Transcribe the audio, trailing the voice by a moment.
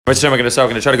We're going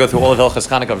to try to go through all of Hilchos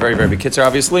Chanukah, very, very big kitzur,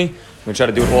 obviously. We're going to try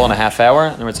to do it all in a half hour.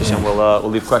 And we'll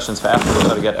leave questions for after. We'll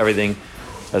try to get everything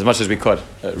as much as we could.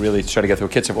 Really try to get through a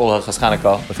kitzur of all Hilchos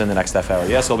Chanukah within the next half hour.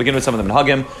 Yeah, so we'll begin with some of the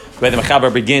minhagim. The way the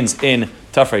mechaber begins in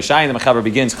Tafrei Shayin. The mechaber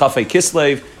begins Chafei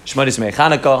Kislev, Shmonis Mei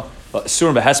Chanukah.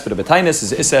 Surim behesped betainis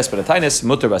is isa hesped betainis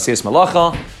mutter b'asiyas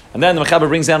malacha, and then the mechaber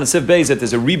brings down in Siv Beis that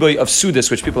there's a riboy of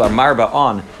sudas which people are marba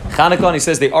on Chanukah, and he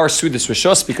says they are sudas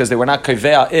rishos because they were not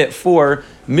kaveh it for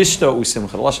mishta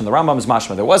usimcha. The lashon the Rambam is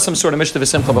mashma. There was some sort of mishta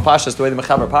v'simcha b'pashas the way the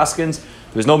mechaber paskins.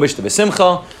 There was no mishta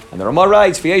v'simcha, and the Rambam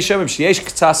writes v'yeshem sheyesh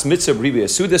k'tzas mitzvah b'riboy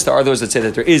sudas. There are those that say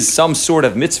that there is some sort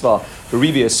of mitzvah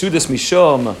b'riboy sudas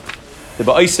mishom the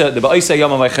ba'isa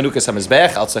yom Chanukah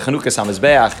samizbeach al Chanukah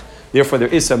samizbeach. Therefore, there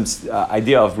is some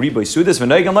idea of riboy sudas.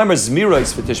 V'noigam lemer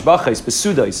zmiros v'tishbachos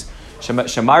b'sudais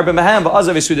shamar b'mehem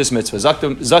v'azav v'sudas mitzvah.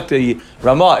 Zakti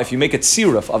Rama, if you make a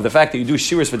tziruf of the fact that you do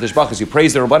shiras v'tishbachos, you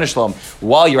praise the Rabban Shalom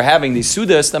while you're having these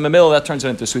sudas, then the that turns it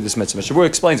into sudas mitzvah. Shabur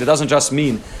explains it doesn't just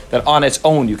mean that on its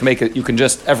own you can make it. You can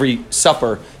just every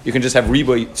supper you can just have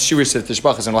riboy shiras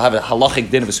v'tishbachos and we'll have a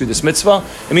halachic din of a sudas mitzvah.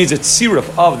 It means it's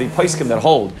tziruf of the paiskim that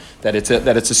hold that it's a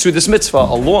sudas mitzvah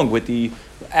along with the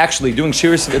actually doing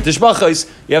shiras tishbachos.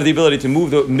 You have the ability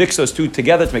to mix those two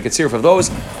together to make it sirf of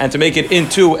those and to make it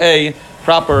into a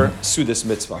proper sudas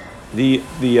mitzvah. The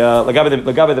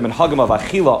lagabe the menhagim of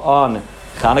achila on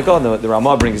Chanukah, the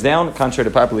Ramah brings down, contrary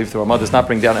to popular belief, the Ramah does not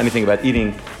bring down anything about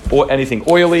eating or anything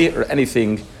oily or any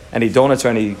donuts or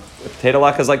any potato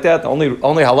latkes like that. The only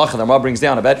halacha the Ramah brings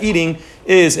down about eating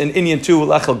is in Indian too,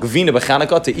 lachel gvina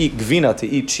b'Chanukah, to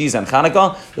eat cheese on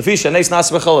Chanukah. The fish and nas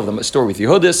b'chalav, the story with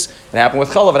Yehudis, it happened with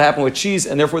chalav, it happened with cheese,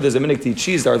 and therefore there's a minhag to eat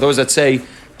cheese. There are those that say,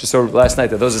 just so last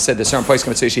night, that those that said there's certain place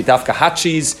can say she eat dafka hot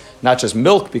cheese, not just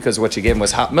milk, because what she gave him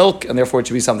was hot milk, and therefore it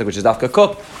should be something which is dafka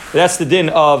cooked. But that's the din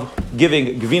of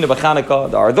giving gvina b'Chanukah.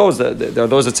 There are those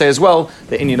that say as well,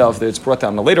 the Indian of it's brought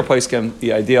down in a later place,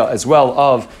 the idea as well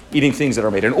of eating things that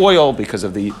are made in oil because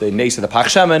of the nace of the pach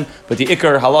shemen. But the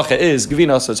ikar halacha is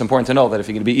gvina, so it's important to know that if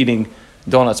you're going to be eating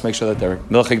donuts, make sure that they're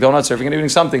milchik donuts, or if you're going to be eating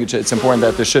something, it's important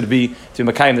that there should be, to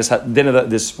Makayim,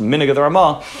 this minhag of the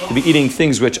Ramah, to be eating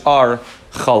things which are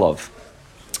chalav.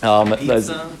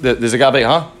 There's a gabe,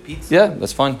 huh? Pizza? Yeah,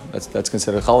 that's fine. That's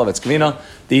considered chalav. It's gvina.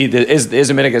 There is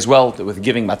a minhag as well with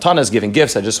giving matanas, giving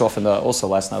gifts. I just saw from also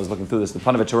last night I was looking through this. The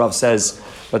Panovich Rav says,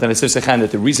 but then it's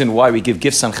that the reason why we give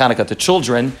gifts on Chanukah to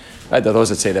children, right? There are those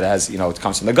that say that it has, it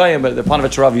comes from the Goyim, but the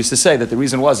Panovich Rav used to say that the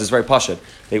reason is very pashut.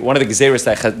 One of the gezeris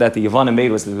that the Yavanim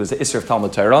made was the Isser of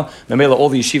Talmud Torah. Memela, all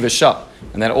the yeshivas shut,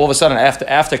 and then all of a sudden after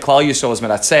Klal Yisrael was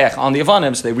meratzeach on the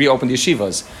Yavanim, so they reopened the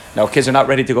yeshivas. Now kids are not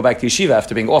ready to go back to yeshiva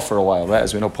after being off for a while, right?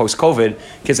 As we know, post-COVID,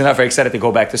 kids are not very excited to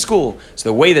go back to school. So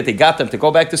the way that they got them to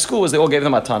go back to school was they all gave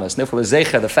them matanas. Therefore,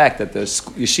 the fact that the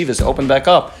yeshivas opened back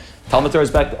up, Talmud Torah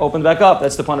is opened back up.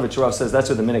 That's the Panovich Rav says. That's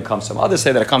where the minhag comes from. Others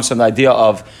say that it comes from the idea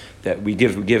of that we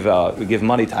give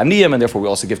money to aniyim, and therefore we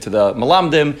also give to the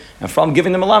malamdim. And from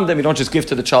giving the malamdim, you don't just give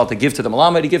to the child to give to the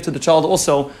malamed. You give to the child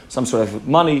also some sort of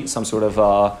money, some sort of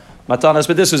matanas.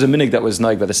 But this was a minhag that was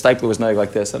noig. But the stipler was noig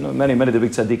like this. I know many of the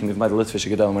big tzaddikim, if my litfish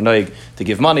gedolim were noig to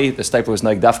give money. The stipler was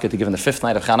noig dafka to give in the fifth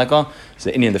night of Chanukah. So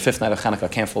the Indian, the fifth night of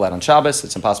Chanukah can't fall out on Shabbos.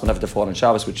 It's impossible never to fall out on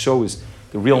Shabbos, which shows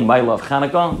the real mila of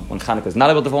Chanukah, when Chanukah is not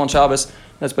able to fall on Shabbos.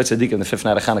 That's by tzaddikim, the fifth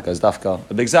night of Chanukah is dafka,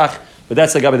 a big zach. But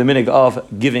that's the gabi the minhag of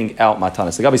giving out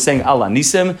matanas. The gabi saying ala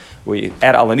nisim, we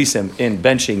add ala nisim in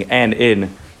benching and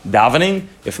in davening.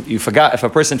 If a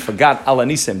person forgot ala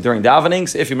nisim during davening,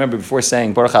 so if you remember before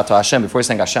saying Baruch Atah Hashem, before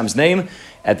saying Hashem's name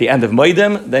at the end of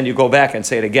Moedim, then you go back and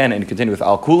say it again and you continue with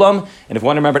Al Kulam. And if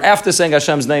one remembered after saying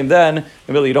Hashem's name, then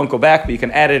really you don't go back, but you can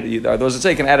add it. There are those that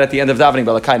say you can add it at the end of davening,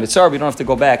 Balakai Mitzar, but you don't have to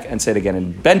go back and say it again.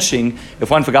 In benching,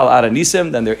 if one forgot ala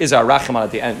nisim, then there is a Rachaman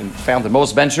at the end, and found in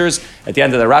most benchers at the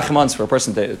end of the Rachamans for a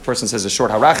person. The person says a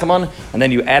short Harachaman, and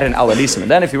then you add in ala nisim.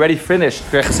 And then if you're ready to finish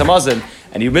Krechas Hamazon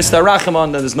and you missed the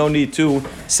Rachaman, then there's no need to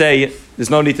say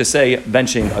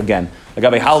benching again.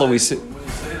 Agabe Halo, we say. When you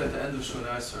say it at the end of Shon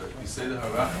Esrei, you say the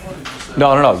Harachman?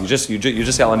 No. You just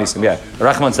say Ala Nisim. Yeah, the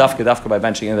Rachman's dafka by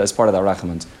benching, and that's part of the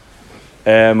Rachman's.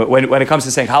 When it comes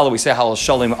to saying Halo, we say Halo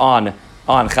Shalim on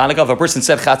Chanukah. If a person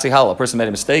said Chatzi Halal, a person made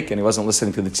a mistake and he wasn't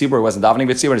listening to the tzibur, he wasn't davening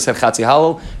with tzibur, and he said Chatzi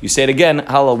Halal, you say it again,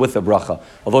 Halal with the bracha.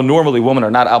 Although normally women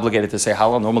are not obligated to say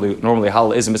Halal, normally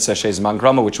Halal is a mitzvah shez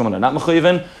mangrama, which women are not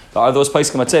mechuyivin. There are those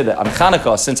places that say that on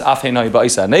Chanukah, since Afheinai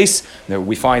Ba'isa Nes,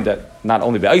 we find that not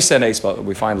only Ba'isa Nes, but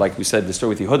we find, like we said, the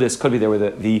story with Yehudis could be there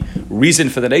with the reason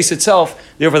for the Nes itself.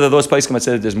 Therefore, there are those places that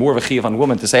say that there's more of a chiyuv on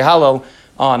women to say Halal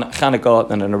on Chanukah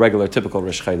than in a regular typical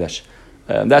Rosh Chodesh.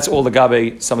 That's all the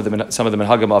gabe, some of the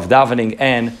minhagim of davening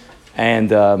and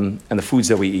the foods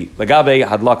that we eat. Lagabe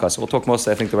hadlaka. So we'll talk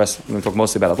mostly. I think the rest we're going to talk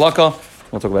mostly about hadlaka.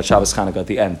 We'll talk about Shabbos Chanukah at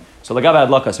the end. So lagabe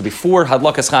hadlaka. So before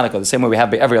hadlakas Chanukah, the same way we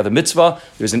have by every other mitzvah,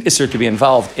 there's an isser to be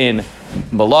involved in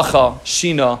malacha,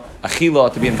 shina,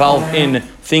 achila, to be involved in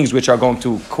things which are going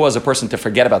to cause a person to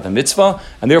forget about the mitzvah,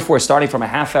 and therefore starting from a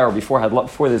half hour before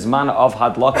the zman of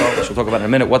hadlaka, which we'll talk about in a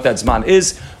minute what that zman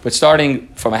is, but starting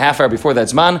from a half hour before that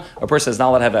zman, a person is not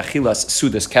allowed to have a achilas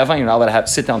sudas keva. You're not allowed to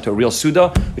sit down to a real suda,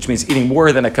 which means eating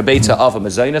more than a kabetza of a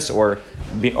mezainis or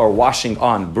washing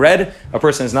on bread. A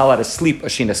person is not allowed to sleep a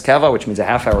shinas keva, which means a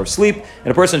half hour of sleep,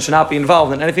 and a person should not be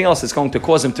involved in anything else that's going to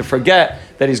cause him to forget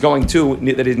that he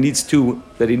needs to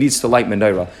light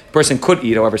menorah. A person could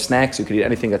eat, however, snacks. You could eat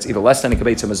anything that's either less than a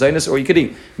kabetza mezainis, or you could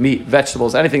eat meat,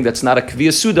 vegetables, anything that's not a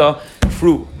kviya suda,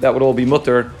 fruit, that would all be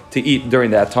mutter to eat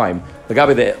during that time. The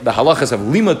halachas of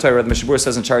limud Torah, the Mishabur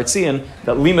says in Charitzian,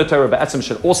 that limud Torah ba'atzim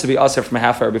should also be aser from a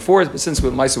half hour before. But since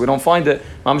with Maisa we don't find it,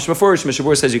 Mamish Mefurish,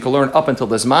 Mishabur says you can learn up until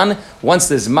the zman. Once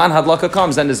the zman hadlaka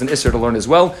comes, then there's an isser to learn as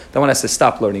well. Then one has to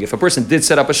stop learning. If a person did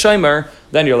set up a shomer,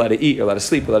 then you're allowed to eat, you're allowed to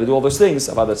sleep, you're allowed to do all those things.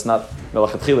 About that's not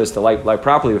melachatchila is to light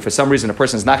properly. But for some reason, a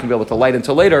person is not going to be able to light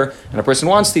until later, and a person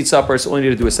wants to eat supper, so all you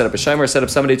need to do is set up a shomer, set up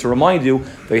somebody to remind you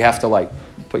that you have to light.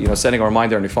 But sending a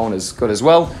reminder on your phone is good as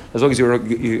well, as long as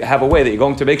you have a way that you're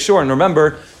going to make sure and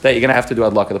remember that you're going to have to do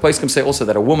adlaka. The place can say also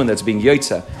that a woman that's being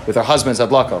yotza with her husband's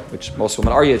adlaka, which most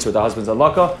women are yotza with their husband's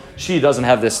adlaka, she doesn't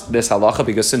have this halacha,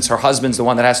 because since her husband's the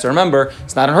one that has to remember,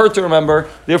 it's not on her to remember.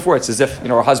 Therefore, it's as if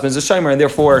her husband's a shomer, and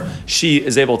therefore she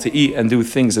is able to eat and do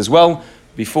things as well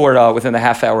before within the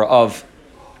half hour of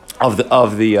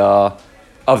the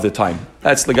time.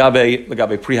 That's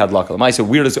legabe pri hadlaka. L'maisa,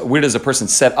 where does a person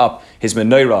set up his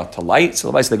menorah to light?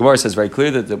 So the Gemara says very clear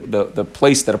that the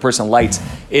place that a person lights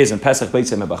is in Pesach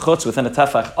Beitzim Mebachutz, within a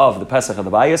tefach of the Pesach of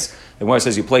the Bayis. The Gemara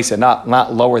says you place it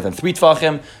not lower than 3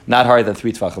 tvachim, not higher than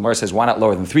 3 tvachim. The Gemara says why not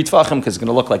lower than 3 tvachim? Because it's going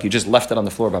to look like you just left it on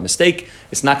the floor by mistake.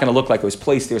 It's not going to look like it was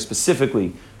placed there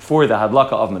specifically for the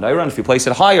hadlaka of menorah. And if you place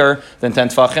it higher than 10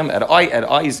 tvachim at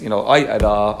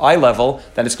eye level,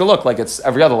 then it's going to look like it's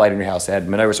every other light in your house. They had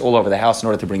menorahs all over the house in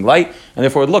order to bring light, and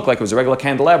therefore it would look like it was a regular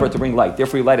candelabra to bring light.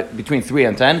 Therefore you light it between 3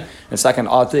 and 10. And it's like an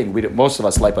odd thing. Most of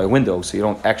us light by a window, so we're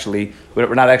not actually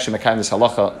mekayim this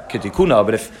halacha kitikuna.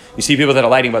 But if you see people that are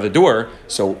lighting by the door,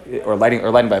 or lighting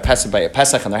by a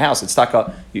pesach in their house, it's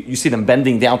taka. You see them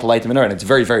bending down to light the menorah, and it's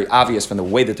very, very obvious from the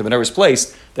way that the menorah is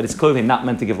placed that it's clearly not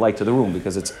meant to give light to the room,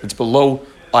 because it's below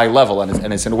eye level,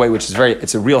 and it's in a way which is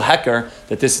it's a real hecker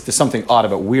that there's something odd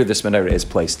about where this menorah is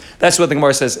placed. That's what the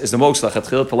Gemara says is the most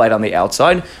lachatchil, to light on the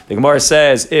outside. The Gemara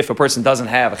says if a person doesn't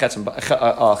have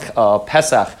a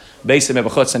Pesach Beisim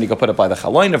Ebachutz, and you can put it by the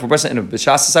chaloin. If a person in a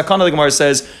b'shas sakana, the Gemara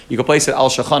says you can place it al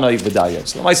shachana v'daya.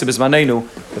 So l'maisa bismanenu,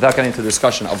 without getting into the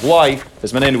discussion of why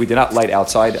bismanenu we do not light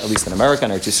outside, at least in America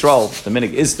and Eretz Yisrael, the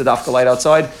minig is to dafka light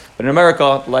outside, but in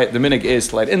America the minig is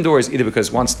to light indoors, either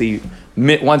because once the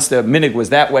minig was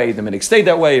that way, the minig stayed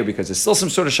that way, or because there's still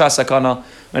some sort of shas sakana.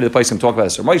 Many of the places can talk about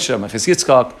this. Moshe, Mechis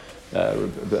Yitzchak,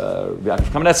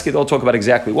 Kamenetsky, they'll talk about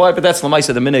exactly why, but that's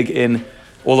l'maisa the minig in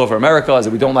all over America is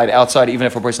that we don't light outside, even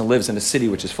if a person lives in a city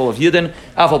which is full of Yidden.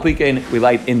 Afal Pikein, we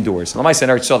light indoors. Lamaisa in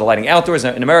Eretz Yisrael, the lighting outdoors.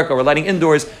 In America, we're lighting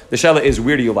indoors. The Shela is,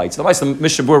 where do you light? So Lamaisa, the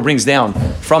Mishnah Berurah brings down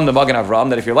from the Magen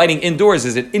Avraham that if you're lighting indoors,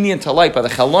 is it Indian to light by the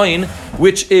Chaloin,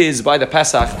 which is by the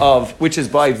Pesach which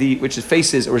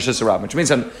faces Rosh Hashanah, which means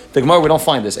on the Gemara we don't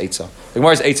find this Eitzah. The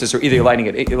Gemara's Eitzahs are either you're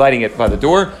lighting it by the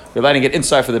door, or you're lighting it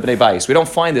inside for the Bnei Bayis. We don't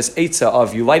find this Eitzah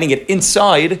of you lighting it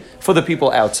inside for the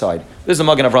people outside. This is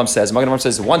what Magen Avraham says. Magen Avraham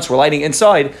says once we're lighting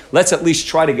inside, let's at least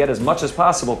try to get as much as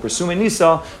possible pursuing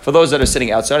Nisa for those that are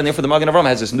sitting outside. And therefore the Magen Avraham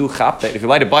has this new chap that if you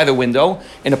light it by the window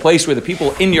in a place where the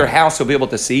people in your house will be able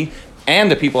to see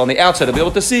and the people on the outside will be able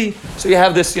to see, so you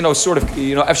have this, sort of,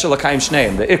 Efshel L'Kayim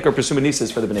Shneim, the Ikar pursuing Nisa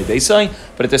is for the Bnei Beisai,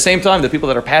 but at the same time, the people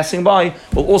that are passing by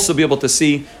will also be able to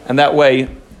see, and that way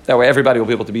everybody will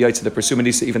be able to be yaitz the pursuing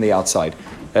Nisa, even the outside.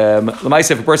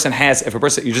 L'maisa,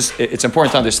 it's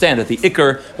important to understand that the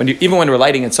ikr, even when we're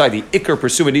lighting inside, the ikr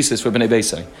pursuing Nisa is for Bnei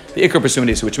Beisai. The ikr pursuing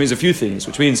Nisa, which means a few things.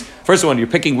 Which means, first of all, you're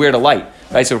picking where to light.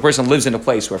 Right? So if a person lives in a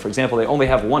place where, for example, they only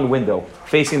have one window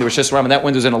facing the Rosh Hashanah, and that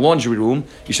window's in a laundry room,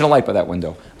 you shouldn't light by that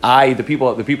window. The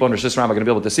people in Rosh Hashanah are going to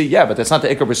be able to see. Yeah, but that's not the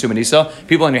ikr pursuing Nisa.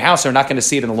 People in your house are not going to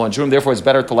see it in the laundry room. Therefore, it's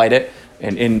better to light it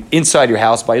inside your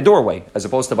house by a doorway, as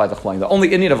opposed to by the chalain. The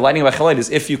only Indian of lighting by chalain is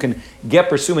if you can get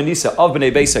Persuma Nisa of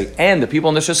Bnei Beisai and the people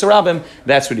in the Shesarabim,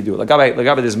 that's what you do. Lagabe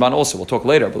Dizman also, we'll talk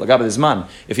later, but Lagabe Dizman,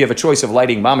 if you have a choice of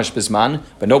lighting Mamish Bizman,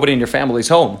 but nobody in your family is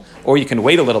home, or you can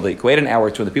wait a little bit, you can wait an hour or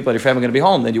two, and the people in your family are going to be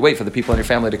home, then you wait for the people in your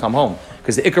family to come home.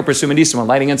 Because the Iker Persuma Nisa when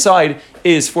lighting inside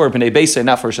is for Bnei Beisai,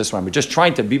 not for Shesarabim. We're just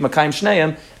trying to be Makayim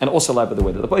Shneim and also light by the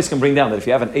window. The place can bring down that if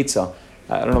you have an Eitzah,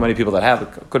 I don't know many people that have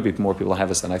it. Could be more people that have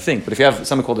this than I think. But if you have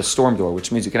something called a storm door,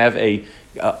 which means you can have a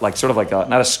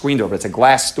not a screen door, but it's a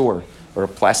glass door or a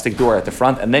plastic door at the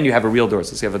front, and then you have a real door.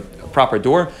 So you have a proper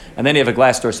door, and then you have a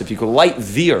glass door. So if you could light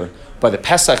there by the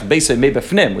Pesach Beisei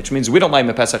Mebefnim, which means we don't light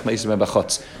the Pesach Beisei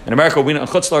Mebechutz. In America, we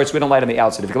don't light on the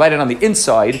outside. If you light it on the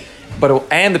inside,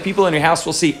 and the people in your house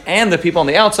will see, and the people on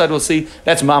the outside will see,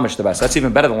 that's mamish the best. That's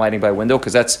even better than lighting by a window,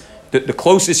 because that's the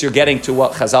closest you're getting to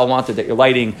what Chazal wanted, that you're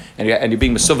lighting and you're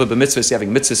being Mesuvah b'mitzvahs, you're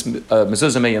having mitzvahs,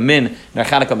 mezuzah me'yamin, ner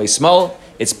Chanukah me'smal.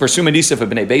 It's Persuma Nisa for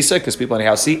Bnei Beisai, because people in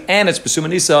your house see, and it's Persuma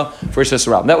Nisa for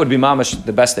Shesarab. That would be mamish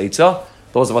the best eitzah.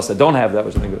 Those of us that don't have that,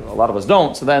 which I think a lot of us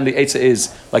don't, so then the eitzah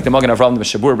is, like the Magen Avraham, the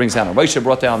Shabur brings down, or Moshe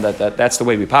brought down, that's the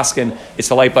way we paskin. It's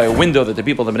to light by a window that the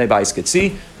people of the Bnei Bais could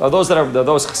see. Those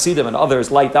Chassidim and others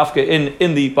light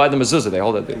dafka by the mezuzah. They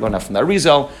learn that from the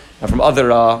Arizal and from other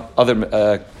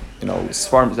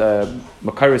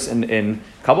Makaris in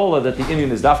Kabbalah, that the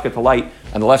Indian is dafka to light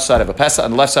on the left side of a Pesach,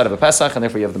 and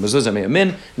therefore you have the mezuzah me'amin,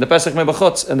 and the Pesach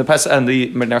me'bachutz, and the Pesach and the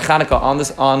ner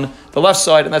Chanukah on the left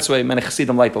side, and that's why many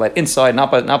Chassidim light the light inside, not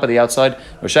by the outside.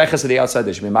 No shaychus to the outside.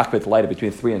 They should be makbet to light it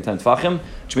between 3 and 10 tefachim,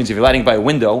 which means if you're lighting by a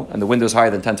window and the window is higher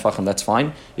than 10 tefachim, that's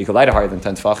fine. You can light it higher than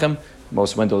 10 tefachim.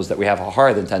 Most windows that we have are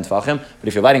higher than 10 tefachim, but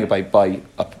if you're lighting it by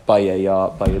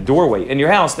a doorway in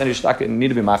your house, then you should need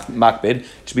to be makbid. It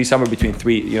should be somewhere between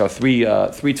three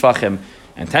tefachim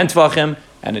and 10 tefachim,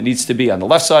 and it needs to be on the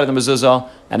left side of the mezuzah,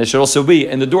 and it should also be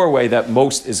in the doorway that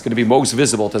is going to be most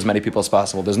visible to as many people as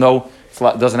possible.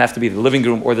 Doesn't have to be the living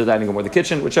room or the dining room or the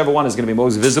kitchen, whichever one is going to be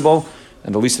most visible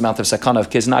and the least amount of sakana of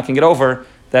kids knocking it over.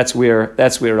 That's where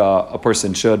a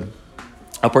person should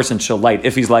light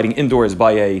if he's lighting indoors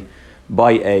by a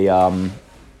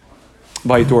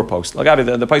doorpost. Like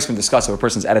the place can discuss if a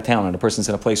person's out of town and a person's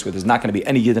in a place where there's not going to be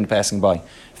any yidden passing by.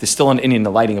 If there's still an Indian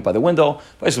lighting it by the window,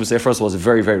 the place would say, first of all, it's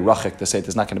very, very rachik to say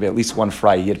there's not going to be at least one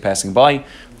fry yid passing by.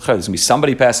 There's going to be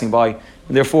somebody passing by,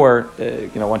 and therefore,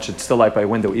 one should still light by a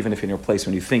window, even if you're in your place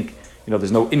when you think,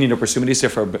 there's no Indian or Persuma Nisa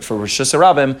for Rosh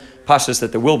Hashanah, pashas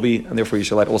that there will be, and therefore you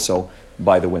should light also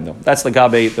by the window. That's the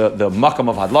makam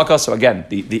of hadlaka. So again,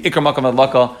 the ikar makam of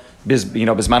hadlaka.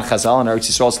 Bizman Chazal and Eretz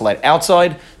Yisrael to light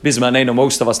outside. Bizmanenu,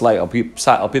 most of us light. I'll be the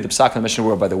psak in the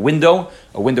Mishnah by the window,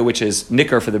 a window which is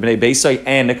nicker for the Bnei Beisai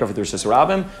and nicker for the Rosh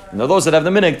Hashanah. And those that have the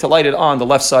minig to light it on the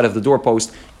left side of the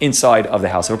doorpost inside of the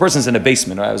house. If a person's in a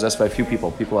basement, right? I was asked by a few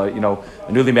people are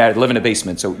newly married, live in a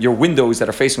basement. So your windows that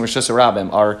are facing Rosh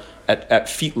Hashanah are at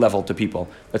feet level to people.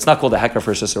 That's not called a hecker for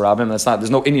Rosh Hashanah.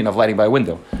 There's no Indian of lighting by a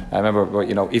window. I remember,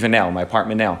 even now, my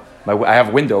apartment now. I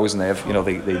have windows, and they have,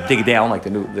 they dig down like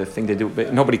the thing they do,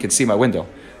 but nobody can see my window.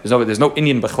 There's no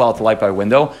Indian b'chlal to light by a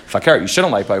window. Fakir, you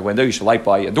shouldn't light by a window. You should light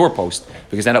by a doorpost,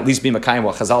 because then at least be makayim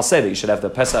what Chazal said, that you should have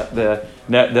the pesach, the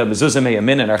mezuzah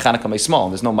me'yamin and ner Chanukah me'smal.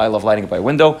 There's no mile of lighting it by a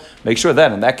window. Make sure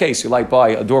then, in that case, you light by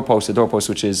a doorpost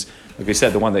which is, like we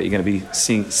said, the one that you're going to be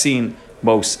seen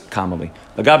most commonly.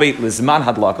 Lagabi lizman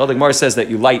hadlaka. The Gemara says that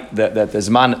you light that the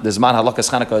zman hadlakas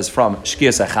Chanukah is from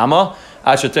shkiyas achama.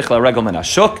 Asher tichla regel min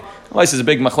ashuk. This is a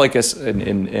big machlekes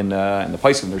in the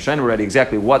Paiskim. The Rishonim already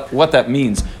exactly what that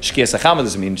means. Shkiyas achama,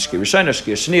 does it mean shkiyas rishona,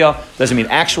 shkiyas shniya? Does it mean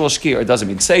actual shkiyah, or does it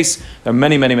mean seis? There are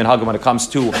many minhagim when it comes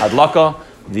to hadlaka.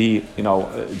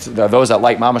 There are those that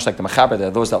light mamash like the mechaber. There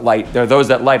are those that light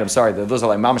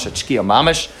mamash at shkiyah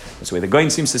mamash. That's the way the Goin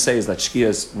seems to say, is that shkiyah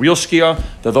is real shkiyah.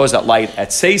 There are those that light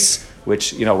at seis,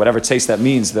 which, whatever tseis that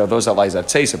means. There are those that light at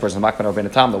tseis. A person's makban or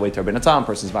benatam, they'll wait till benatam. A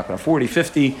person's makban 40,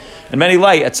 50, and many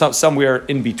light at somewhere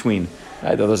in between.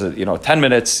 Those are 10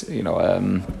 minutes.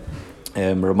 Rav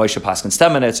Moshe Paskin's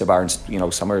 10 minutes. Abaron's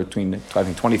somewhere between, I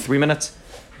think, 23 minutes.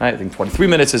 I think 23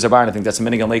 minutes is Abaron. I think that's a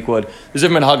minig on Lakewood. There's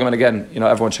different minhagim, and again,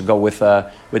 everyone should go with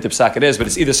the psak it is, but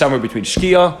it's either somewhere between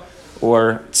shkia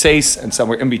or tseis, and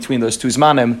somewhere in between those two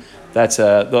zmanim. That's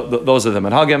those are the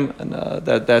minhagim, and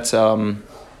that's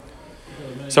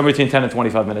somewhere between 10 and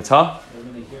 25 minutes, huh?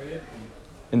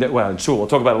 In shul, we'll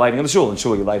talk about lighting in the shul. In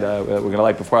shul, you light. We're going to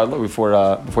light before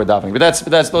davening. But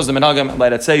that's those are the minhagim,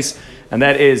 light at seis, and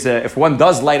that is if one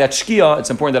does light at shkia, it's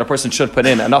important that a person should put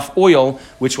in enough oil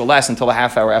which will last until a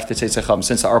half hour after tzeis chavim.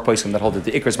 Since our poskim that hold that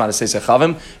the ikras man is tzeis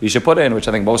chavim, you should put in, which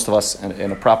I think most of us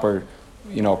in a proper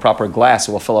a proper glass,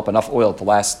 it will fill up enough oil to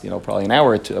last, probably an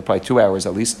hour, probably 2 hours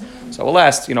at least. So it will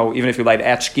last, even if you light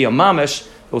at Shkia Mamish,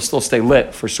 it will still stay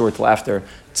lit for sure till after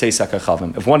Tzeis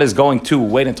HaKachavim. If one is going to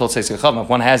wait until Tzeis HaKachavim, if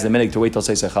one has the minhag to wait till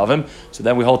Tzeis HaKachavim, so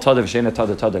then we hold Tada V'Shena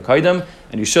Tada Kaidem,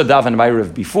 and you should daven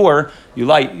Ma'ariv before you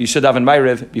light. You should daven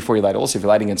Ma'ariv before you light. Also, if you're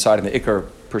lighting inside in the Iker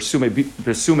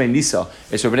Persume Nisa,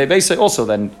 also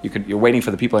then you're waiting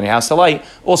for the people in your house to light.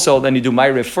 Also, then you do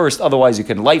Ma'ariv first. Otherwise, you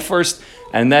can light first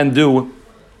and then do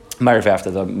Ma'ariv after.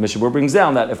 The Mishabur brings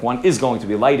down that if one is going to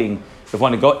be lighting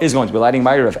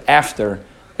Ma'ariv after.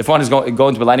 If one is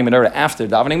going to be lighting menorah after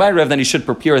davening Ma'ariv, then he should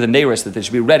prepare the neiros that they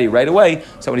should be ready right away.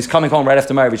 So when he's coming home right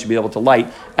after Ma'ariv, he should be able to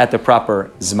light at the proper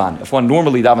zman. If one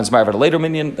normally davens Ma'ariv at a later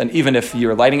minyan, then even if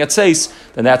you're lighting at Seis,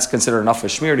 then that's considered enough for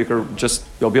shmir.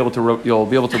 You'll be able to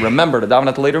remember to daven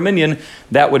at the later minyan.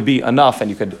 That would be enough, and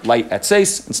you could light at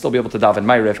Seis and still be able to daven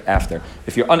Ma'ariv after.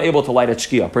 If you're unable to light at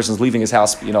Shkia, a person's leaving his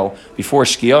house, before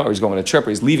Shkia, or he's going on a trip,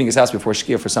 or he's leaving his house before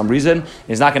Shkia for some reason, and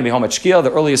he's not going to be home at Shkia.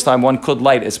 The earliest time one could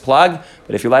light is plag,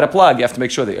 but if you light a plug, you have to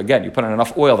make sure that, again, you put in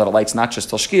enough oil that it lights not just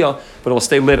till Shkia, but it will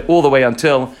stay lit all the way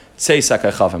until Tzeis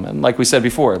HaKachavim. And like we said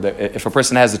before, if a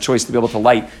person has the choice to be able to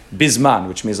light bizman,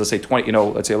 which means, let's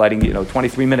say, lighting,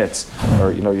 23 minutes,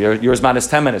 or, your zman is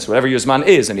 10 minutes, whatever your zman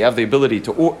is, and you have the ability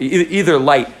to either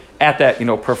light at that,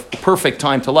 perfect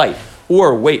time to light,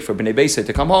 or wait for B'nai Beisai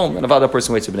to come home, and if other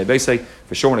person waits for B'nai Beisai,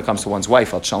 for sure when it comes to one's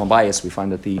wife, al Shalom Bayis, we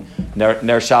find that the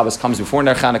Ner Shabbos comes before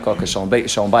Ner Chanukah, because Shalom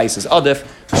Bayis is Adif.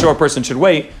 For sure a person should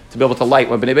wait to be able to light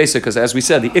when B'nai Beisai, because as we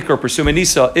said, the Iker Persume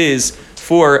Nisa is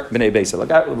for B'nai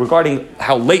Beisai. Regarding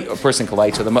how late a person can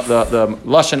light, so the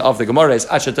Lashon of the Gemara is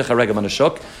Asher Ticha Regem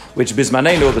Anashuk, which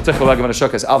Bismanenu, the Ticha Regem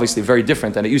Anashuk is obviously very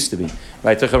different than it used to be.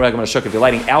 Right? Ticha Regem Anashuk, if you're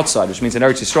lighting outside, which means in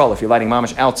Eretz Yisrael, if you're lighting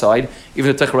Mamash outside,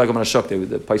 even the Ticha Regem Anashuk,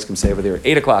 the Paiskim say over there,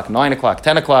 8 o'clock, 9 o'clock,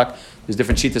 10 o'clock, there's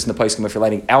different shittas in the Paiskim if you're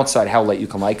lighting outside, how late you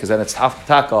can light, because then it's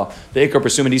Taka. The Iker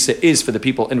Persume Nisa is for the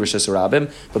people in Rosh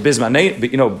Hashanah. But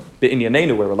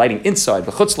B'inyanenu, where we're lighting inside,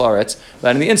 the Chutz La'aretz,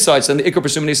 lighting the inside, so then the Iker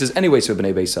Persume Nisa is anyways for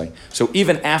B'nai Beisai. So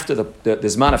even after the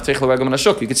Zman of Techel Regem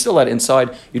Nashuk, you can still light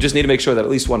inside. You just need to make sure that at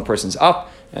least one person's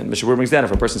up. And Mishabur brings down,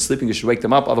 if a person's sleeping, you should wake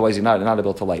them up. Otherwise, you're not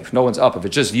able to light. If no one's up, if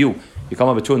it's just you come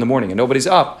up at 2 a.m. and nobody's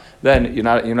up, then you're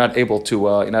not able to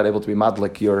be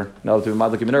madlik your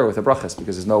menorah with a brachas,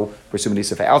 because there's no Persume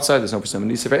Nisa for outside, there's no Persume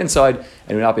Nisa for inside,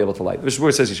 and you're not be able to light. The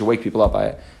Mishabur says you should wake people up.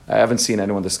 I haven't seen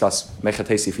anyone discuss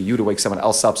mechatesi for you to wake someone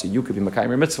else up so you could be makayim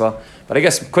your mitzvah. But I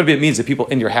guess could be it means that people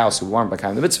in your house who aren't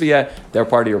makayim the mitzvah yet, they're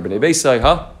part of your b'nai beisai,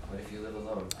 huh?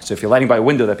 So if you're lighting by a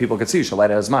window that people could see, you should light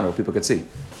at Azman where people could see.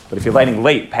 But if you're lighting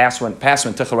late, past when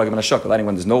Tichel Regem Nashuk, lighting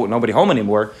when there's nobody home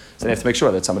anymore, so then you have to make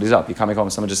sure that somebody's up. You're coming home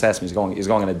and someone just asked me, he's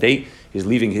going on a date, he's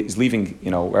leaving,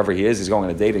 wherever he is, he's going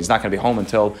on a date, and he's not going to be home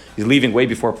until he's leaving way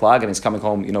before Plag, and he's coming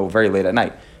home, very late at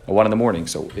night. At 1 a.m.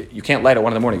 So you can't light at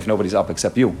 1 a.m. if nobody's up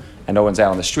except you, and no one's out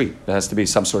on the street. There has to be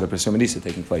some sort of Persume Nisa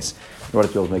taking place in order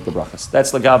to be able to make the brachas.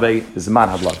 That's Lagabe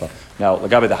Zman Hadlaka. Now,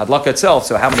 Lagabe the Hadlaka itself,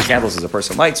 so how many candles does a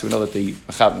person light? So we know that the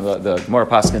Gemara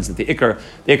Paskins, that the Iker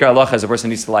halacha is a person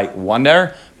needs to light 1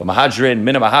 ner, but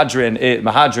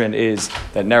Mahadrin is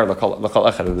that ner L'kol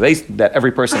Echad, that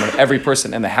every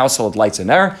person in the household lights a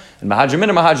ner, and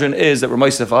Mahadrin is that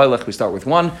Ramoisef Ha'ilech, we start with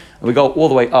 1, and we go all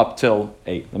the way up till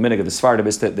 8. The minhag of the Sfardim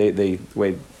is that the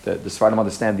way the Sfardim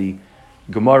understand the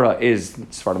Gemara is,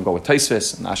 Sfardim go with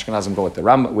Taisvis, and Ashkenazim go with the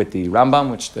Rambam,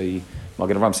 which the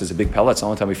Magen Avraham says is a big pellet. It's the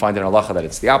only time we find in halacha that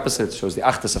it's the opposite. It shows the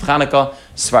Achtas of Chanukah.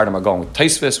 Sfardim are going with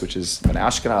Taisvis, which is Bnei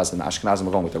Ashkenaz, and the Ashkenazim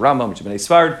are going with the Rambam, which is Bnei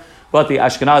Sfard. But the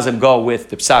Ashkenazim go with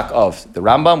the psak of the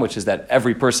Rambam, which is that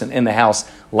every person in the house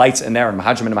lights a ner, and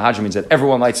Mahadrim means that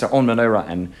everyone lights their own menorah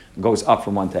and goes up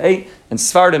from 1 to 8. And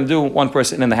Sfardim do, one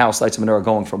person in the house lights a menorah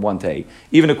going from 1 to 8.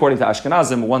 Even according to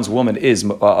Ashkenazim, one's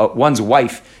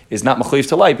wife is not mechuyev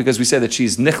to light, because we say that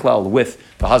she's nichlal with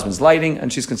the husband's lighting,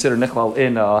 and she's considered nichlal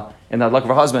in the luck of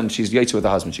her husband. She's yaitze with the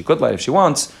husband. She could light if she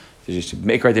wants. She should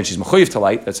make her then she's mechuyev to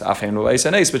light. That's afein u'eis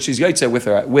and eis, but she's yaitze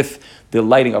with the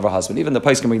lighting of her husband. Even the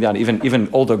place can bring down even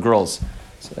older girls.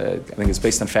 So, I think it's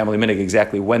based on family minhag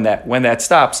exactly when that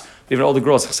stops. Even older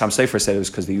girls, Chassam Sefer said it was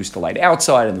because they used to light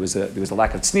outside, and there was a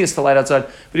lack of tznius to light outside.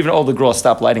 But even older girls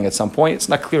stopped lighting at some point. It's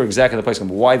not clear exactly the place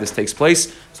why this takes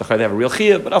place. So they have a real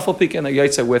chiyah, but afal pik and the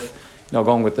yaitze with.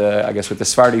 Going with the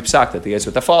Sfardi Psak, that the yaitz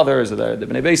with the fathers, or the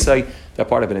Bnei Beisai, they're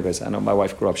part of Bnei Beisai. I know my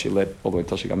wife grew up, she lit all the way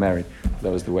until she got married.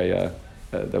 That was the way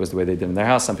they did in their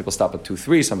house. Some people stop at 2,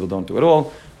 3, some people don't do it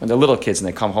all. When they're little kids and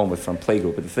they come home from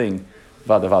playgroup, but the thing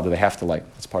Vada, they have to light.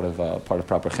 It's part of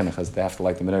proper chinuch, they have to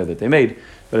light the menorah that they made.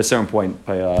 But at a certain point,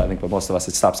 I think by most of us,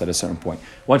 it stops at a certain point.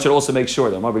 One should also make sure,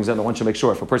 the Ramah brings down that one should make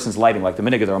sure if a person's lighting, like the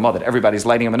minhag of the Ramah, that everybody's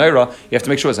lighting a menorah, you have to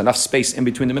make sure there's enough space in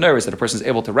between the menorahs that a person is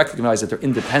able to recognize that they're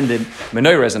independent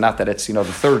menorahs and not that it's, the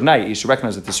third night. You should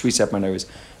recognize that there's three separate menorahs.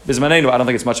 Bismanenu, I don't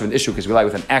think it's much of an issue because we light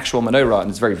with an actual menorah and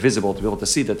it's very visible to be able to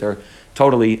see that they're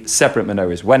totally separate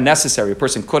menorahs. When necessary, a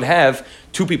person could have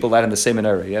two people light in the same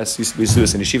menorah. Yes, we used to do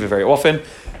this in yeshiva very often.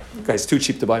 It's too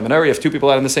cheap to buy menorah. If two people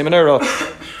light in the same menorah,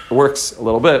 it works a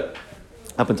little bit.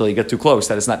 Up until you get too close,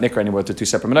 that it's not nikra anymore to two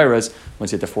separate menorahs.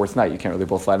 Once you hit the fourth night, you can't really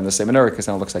both light in the same menorah because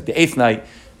then it looks like the eighth night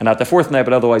and not the fourth night,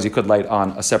 but otherwise you could light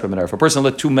on a separate menorah. If a person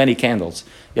lit too many candles,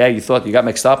 you thought you got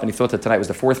mixed up and you thought that tonight was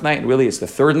the fourth night and really it's the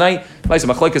third night,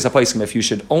 if you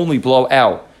should only blow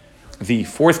out the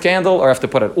fourth candle or have to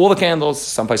put out all the candles.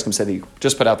 Some poskim say that you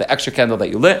just put out the extra candle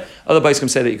that you lit. Other poskim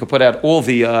say that you could put out all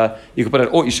the you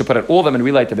should put out all of them and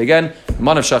relight them again.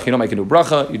 Manav shach, you don't make a new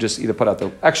bracha. You just either put out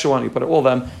the extra one, you put out all of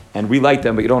them and relight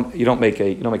them, but you don't make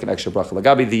an extra bracha.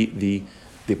 Lagabi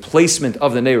the placement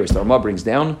of the neiros, the Ramah brings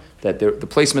down that the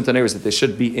placement of the neiros that they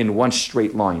should be in one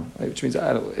straight line, right? Which means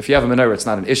if you have a menorah, it's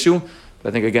not an issue. But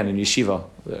I think again in yeshiva,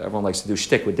 everyone likes to do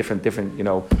shtick with different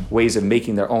ways of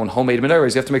making their own homemade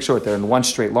menorahs. You have to make sure that they're in one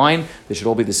straight line. They should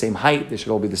all be the same height. They should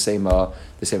all be the same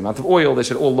amount of oil. They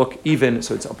should all look even.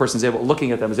 So a person's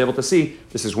looking at them is able to see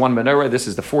this is one menorah. This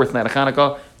is the fourth night of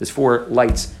Chanukah. There's four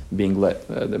lights being lit.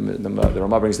 The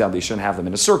Ramah brings down that you shouldn't have them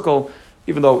in a circle.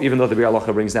 Even though the Bir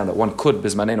Halacha brings down that one could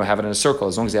bismanenu have it in a circle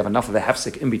as long as you have enough of the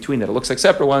hefsek in between that it looks like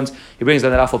separate ones. He brings down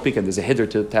that afal pikan. There's a hiddur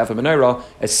to have a menorah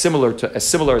as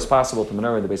similar as possible to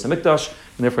menorah in the Beis Hamikdash,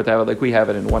 and therefore to have it like we have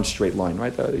it in one straight line.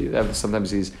 Right? You have sometimes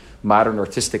these modern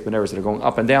artistic menorahs that are going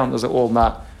up and down. Those are all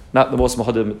not the most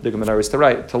mahadim menorahs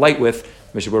to light with.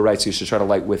 Mishabur writes you should try to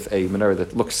light with a menorah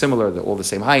that looks similar, they're all the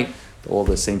same height, they're all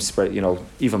the same spread,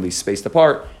 evenly spaced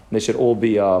apart, and they should all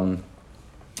be.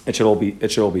 It should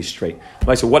all be straight.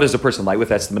 Right, so what does a person light with?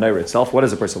 That's the menorah itself. What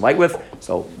does a person light with?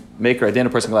 So maker a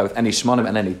person can light with any shmonim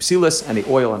and any psilis, any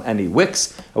oil and any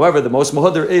wicks. However, the most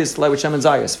muhadr is to light with Shem and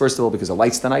Zayas. First of all, because it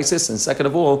lights the nicest, and second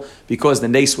of all, because the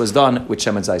nace was done with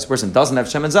Shem and Zayas. A person doesn't have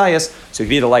Shem and Zayas, so you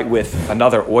can either light with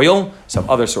another oil, some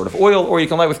other sort of oil, or you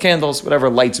can light with candles, whatever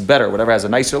lights better, whatever has a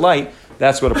nicer light.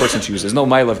 That's what a person chooses. There's no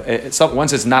mile of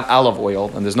once it's not olive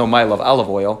oil, and there's no mile of olive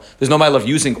oil. There's no mile of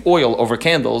using oil over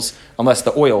candles unless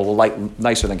the oil will light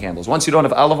nicer than candles. Once you don't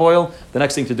have olive oil, the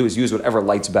next thing to do is use whatever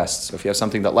lights best. So if you have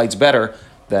something that lights better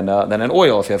than an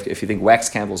oil, if you think wax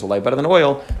candles will light better than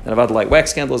oil, then about to light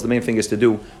wax candles. The main thing is to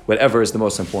do whatever is the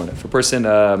most important. If a person,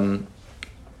 the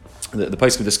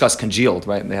place can discuss congealed,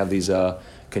 right? And they have these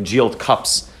congealed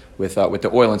cups with the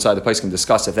oil inside. The place can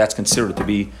discuss if that's considered to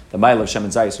be the mile of Shem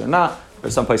and Zayis or not. Or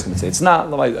some place can say it's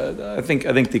not. I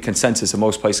think the consensus of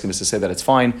most places is to say that it's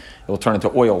fine. It will turn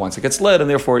into oil once it gets lit, and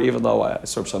therefore, even though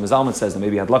Sir Shlomo Zalman says that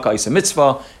maybe hadlaka is a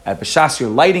mitzvah, at b'shas you're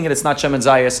lighting it, it's not Shem and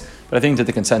Zayis. But I think that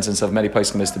the consensus of many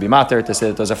places is to be mater, to say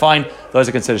that those are fine. Those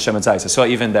are considered Shem and Zayis. I saw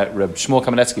even that Reb Shmuel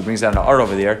Kamenetsky brings down an art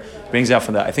over there. Brings out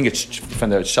from I think it's from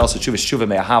the Shalsa Tshuva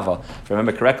Me'ahava. If I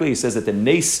remember correctly, he says that the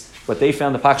nace, what they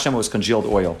found the Pach Shema was congealed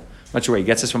oil. I'm not sure where he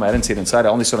gets this from. I didn't see it inside. I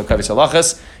only saw it in Kavis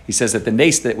Halachas. He says that the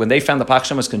nace, that when they found the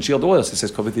Paksham was congealed oil, so he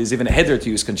says there's even a header to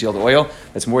use congealed oil.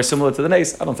 That's more similar to the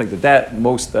nace. I don't think that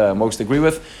most agree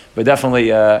with, but definitely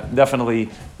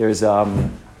there's enough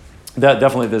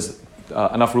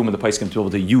room in the Paiskim to be able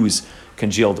to use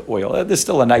congealed oil. There's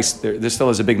still there still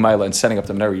is a big mila in setting up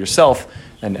the menorah yourself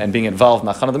and being involved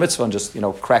in the mitzvah and just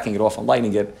cracking it off and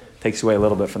lighting it. Takes away a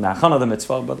little bit from the hachana of the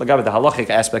mitzvah, but the halachic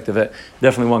aspect of it,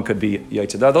 definitely one could be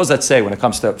yaitz. There are those that say when it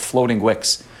comes to floating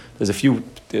wicks, there's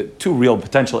three real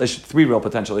potential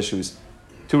issues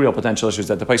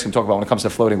that the place can talk about when it comes to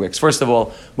floating wicks. First of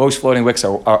all, most floating wicks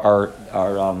are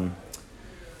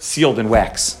sealed in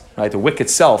wax. Right, the wick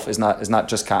itself is not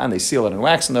just cotton; they seal it in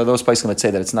wax, and there are those places that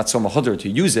say that it's not so mahudr to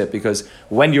use it because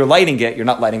when you're lighting it, you're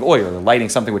not lighting oil; you're lighting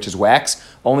something which is wax.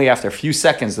 Only after a few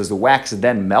seconds does the wax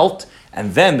then melt,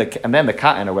 and then the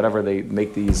cotton or whatever they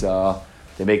make these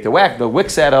they make the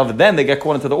wicks out of. Then they get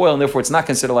caught into the oil, and therefore it's not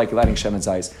considered like lighting Shem and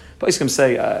Zayis. Place can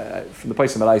say from the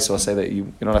place that I saw say that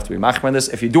you don't have to be machmer in this.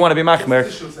 If you do want to be machmer,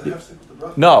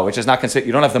 no, which is not considered.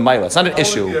 You don't have the mila. It's not an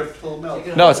issue.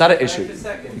 No, it's not an issue.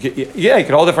 Yeah, you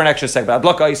can hold it for an extra second. But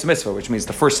adlaka is mitzvah, which means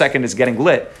the first second is getting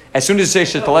lit. As soon as you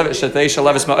say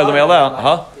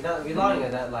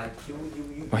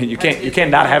you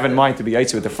can't not have in mind to be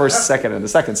yaitzu with the first second and the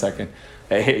second second.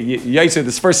 Yaitzu,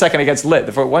 this first second it gets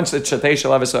lit. Once it's shatei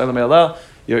shalavis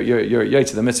you're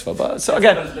yaitz the mitzvah. But so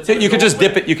again, so you could just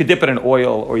dip it. You could dip it in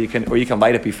oil, or you can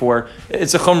light it before.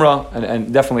 It's a chumrah,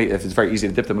 and definitely if it's very easy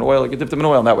to dip them in oil, you can dip them in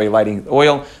oil, and that way lighting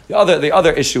oil. The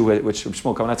other issue which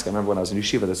Shmuel Kamenetsky, I remember when I was in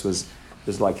yeshiva, this was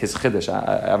like his chiddush.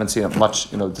 I haven't seen it much,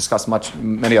 discussed much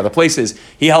many other places.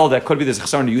 He held that could be this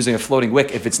chasarn using a floating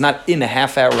wick if it's not in a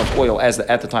half hour of oil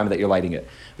at the time that you're lighting it,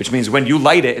 which means when you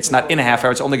light it, it's not in a half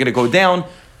hour. It's only going to go down.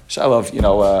 Shalav,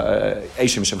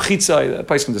 Eishim Shem Chitza. The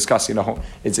place can discuss,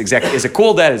 it's exactly, is it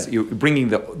called that? Is you bringing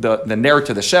the ner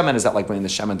to the shemen? Is that like bringing the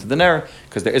shemen to the ner?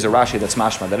 Because there is a Rashi that's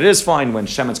mashma that it is fine when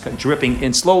shemen's dripping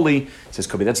in slowly. It says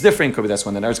could be that's different. Could be that's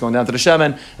when the ner is going down to the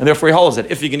shemen, and therefore he holds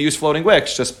that if you can use floating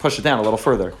wicks, just push it down a little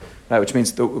further. Right, which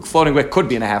means the floating wick could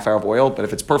be in a half hour of oil, but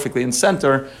if it's perfectly in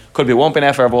center, it won't be in a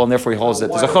half hour of oil, and therefore he holds that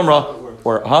there's a chumrah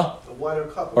or a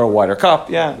wider cup.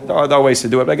 Yeah, there are ways to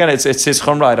do it. But again, it's his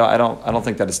chumrah. I don't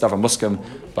think that it's davar muskim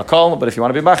bakal. But if you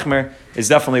want to be machmer, it's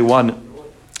definitely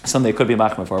something that could be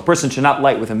machmer for. A person should not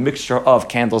light with a mixture of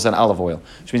candles and olive oil.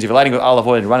 Which means if you're lighting with olive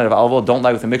oil and you run out of olive oil, don't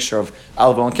light with a mixture of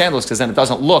olive oil and candles, because then it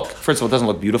doesn't look. First of all, it doesn't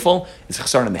look beautiful. It's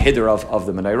chasarn in the hiddur of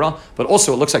the menorah, but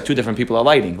also it looks like two different people are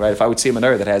lighting. Right? If I would see a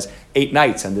menorah that has 8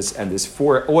 nights and this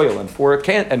 4 oil and 4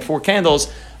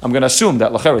 candles, I'm going to assume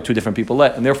that lachera 2 different people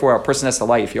lit, and therefore a person has to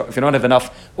light. If you don't have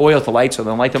enough oil to light, so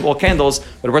then light them all candles.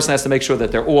 But a person has to make sure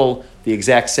that they're all the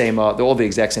exact same. They're all the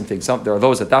exact same thing. There are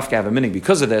those that dafka have a meaning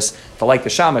because of this to light the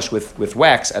shamash with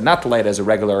wax and not to light as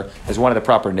as one of the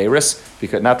proper neiris,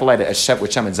 because not to light it as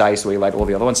with shem and zayis the way you light all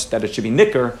the other ones. That it should be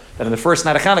nicker. That in the first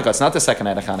night of Chanukah, it's not the second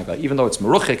night of Chanukah. Even though it's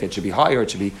meruchik, it should be higher.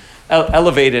 It should be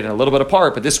elevated and a little bit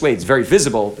apart. But this way, it's very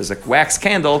visible. There's a wax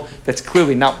candle that's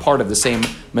clearly not part of the same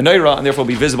menorah, and therefore will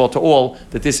be visible to all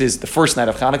that this is the first night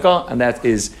of Chanukah, and that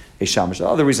is a shamash. The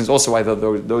other reasons also why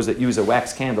those that use a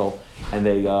wax candle and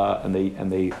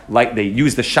they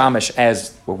use the shamash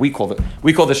as what we call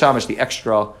the shamash the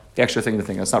extra thing to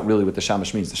think. That's not really what the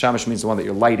shamash means. The shamash means the one that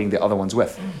you're lighting the other ones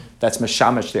with. That's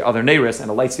meshamash, the other neiris, and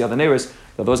it lights the other neiris.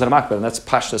 Those that are makbid, and that's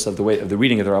pashtus of the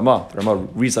reading of the Ramah. The Ramah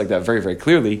reads like that very, very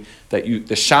clearly that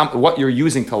what you're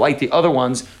using to light the other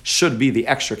ones should be the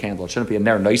extra candle. It shouldn't be a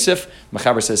ner noisif.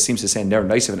 Mechaber seems to say ner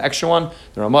noisif, an extra one.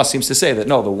 The Ramah seems to say that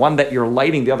no, the one that you're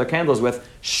lighting the other candles with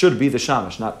should be the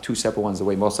shamash, not 2 separate ones the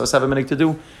way most of us have a minhag to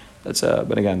do.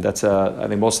 But again, that's I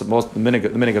think most the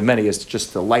minhag of many is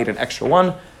just to light an extra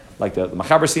one, like the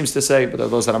Mechaber seems to say. But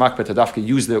those that are makbid to dafka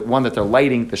use the one that they're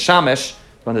lighting, the shamash,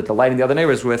 the one that they're lighting the other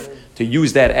neighbors with, to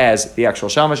use that as the actual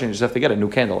shamash, and you just have to get a new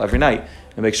candle every night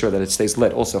and make sure that it stays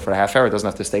lit. Also for a half hour, it doesn't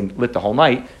have to stay lit the whole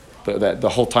night, the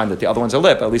whole time that the other ones are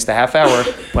lit, but at least a half hour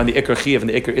when the ikr chiyav and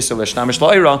the ikr isur l'shnamish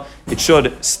la'ira, it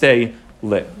should stay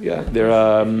lit. Yeah, they're.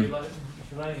 If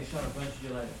you're lighting a shamash, when should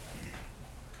you light it?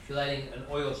 If you're lighting an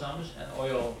oil shamash and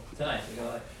oil tonight, you can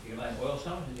light an oil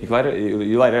shamash. You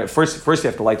light it. First you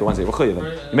have to light the ones that you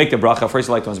b'chuyev. You make the bracha. First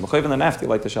you light the ones b'chuyev, and then after you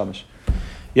light the shamash.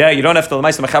 Yeah, you don't have to. The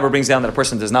Ma'aser Mechaber brings down that a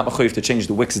person does not mechuyev to change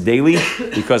the wicks daily,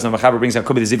 because the Mechaber brings down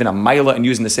could be there's even a mila in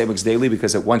using the same wicks daily,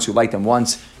 because once you light them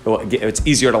once, it's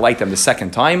easier to light them the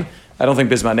second time. I don't think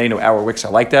Bismanenu, our wicks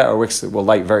are like that. Our wicks will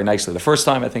light very nicely the first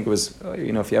time. I think it was,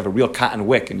 if you have a real cotton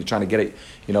wick and you're trying to get it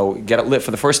lit for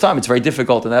the first time, it's very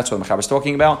difficult, and that's what Mechaber is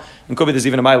talking about. And could be there's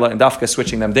even a mila in Dafka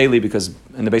switching them daily, because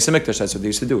in the Beis HaMikdash, that's what they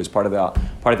used to do. It's part of the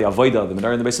avodah, the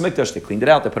menorah in the Beis HaMikdash. They cleaned it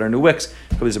out. They put in new wicks.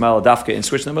 Could be there's a mila Dafka in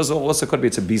switching them. Also could be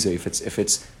it's a biza if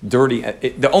it's dirty.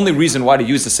 The only reason why to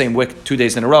use the same wick 2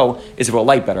 days in a row is if it will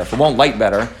light better. If it won't light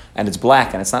better and it's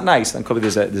black and it's not nice, then could be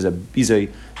there's a biza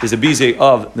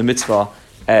of the mitzvah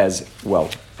as well.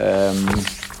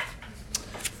 Lagabi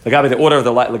the order of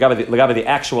lagabi the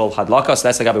actual hadlakas.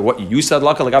 That's lagabi what you use to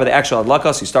hadlaka. Lagabi the actual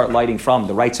hadlakas, you start lighting from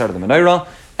the right side of the menorah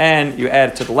and you add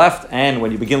it to the left. And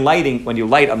when you begin lighting, when you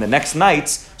light on the next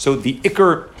nights, so the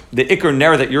ikr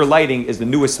ner that you're lighting is the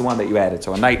newest one that you added.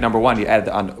 So on night number 1, you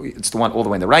added it's the one all the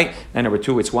way on the right. And number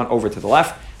 2, it's one over to the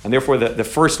left. And therefore, the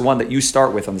first one that you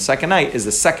start with on the second night is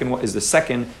the second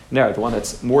ner, the one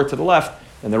that's more to the left.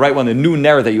 And the right one, the new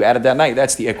ner that you added that night,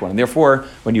 that's the ik one. And therefore,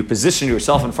 when you position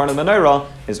yourself in front of the menorah,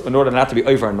 is in order not to be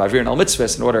over and mavir and al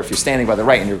mitzvahs, in order if you're standing by the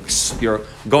right and you're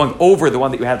going over the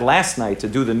one that you had last night to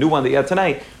do the new one that you had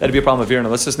tonight, that'd be a problem of mavir and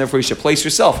al mitzvahs. And therefore, you should place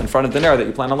yourself in front of the ner that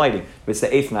you plan on lighting. If it's the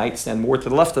 8th night, stand more to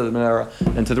the left of the menorah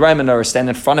than to the right menorah. Stand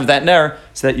in front of that ner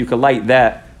so that you can light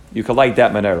that. You can light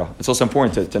that menorah. It's also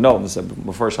important to know, this is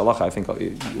before halacha, I think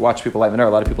you watch people light menorah, a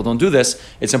lot of people don't do this.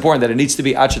 It's important that it needs to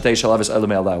be achetei shalavis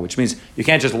olam, which means you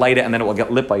can't just light it and then it will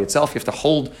get lit by itself. You have to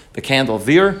hold the candle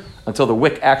there until the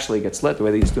wick actually gets lit, the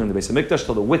way they used to do in the base of Mikdash,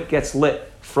 till the wick gets lit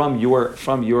from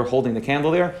your holding the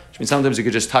candle there, which means sometimes you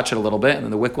could just touch it a little bit and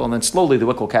then the wick will, and then slowly the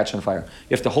wick will catch on fire.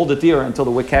 You have to hold it there until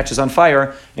the wick catches on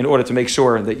fire in order to make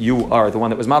sure that you are the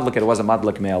one that was madlik, it wasn't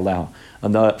madlik me'aleh.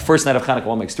 On the first night of Chanukah,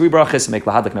 one makes 3 brachas, make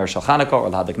lahadik ner shel Chanukah or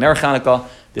lahadik ner Chanukah,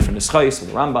 different nischais,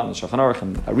 the Rambam, the Shulchan Aruch,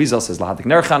 and Arizal says lahadik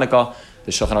ner Chanukah,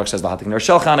 the Shulchan Aruch says lahadik ner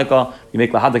shel Chanukah, you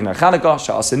make lahadik ner Chanukah,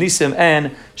 sha'as nisim,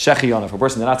 and shechiyona. If a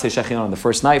person did not say shechiyona on the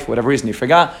first night, for whatever reason you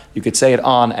forgot, you could say it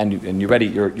on, and you're ready,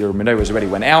 your menorah was already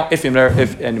went out. If your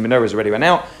menorah was already went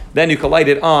out, then you could light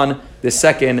it on the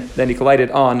second, then you could light it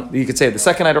on, you could say it the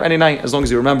second night or any night, as long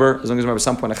as you remember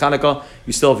some point of Chanukah,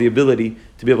 you still have the ability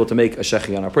to be able to make a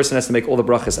shechiyana. A person has to make all the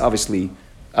brachas, obviously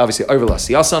overlas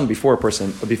yasan before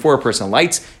a person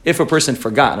lights. If a person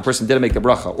forgot and a person didn't make the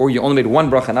bracha, or you only made one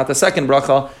bracha, not the second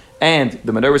bracha, and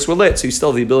the menorahs were lit, so you still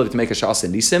have the ability to make a sha'as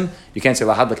nisim. You can't say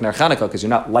lahadlik ner Chanukah because you're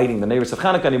not lighting the neighbors of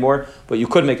Chanukah anymore, but you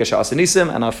could make a sha'as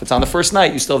nisim, and if it's on the first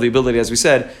night, you still have the ability, as we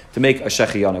said, to make a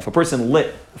shechiyana. If a person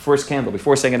lit the first candle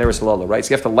before saying a neighbors halala, right?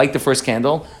 So you have to light the first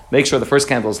candle, make sure the first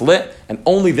candle is lit, and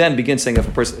only then begin saying if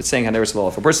a person saying haneres halala.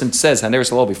 If a person says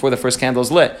haneres halala before the first candle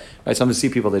is lit, right? Sometimes you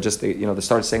see people they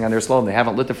start saying haneres halala and they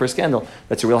haven't lit the first candle.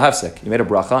 That's a real hefsek. You made a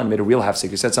bracha and you made a real hefsek.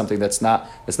 You said something that's not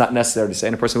necessary to say,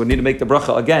 and a person would need to make the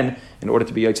bracha again in order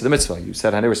to be to the mitzvah. You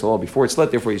said haneres halala before it's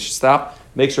lit, therefore you should stop.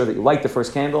 Make sure that you light the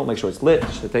first candle. Make sure it's lit.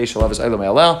 Make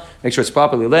sure it's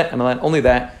properly lit, and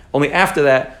only after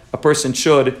that a person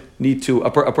should say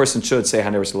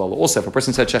haneres halala. Also, if a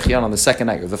person said shechiyan on the second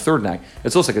night or the third night,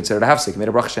 it's also considered a hafsek. He made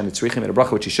a bracha and tzricha, made a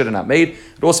bracha which he should have not made. It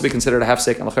would also be considered a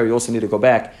hafsek, and you also need to go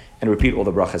back and repeat all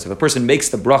the brachas. If a person makes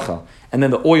the bracha and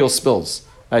then the oil spills.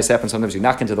 This happens sometimes you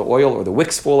knock into the oil or the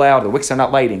wicks fall out, or the wicks are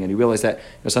not lighting, and you realize that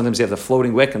sometimes you have the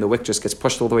floating wick and the wick just gets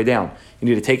pushed all the way down. You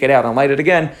need to take it out and light it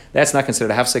again. That's not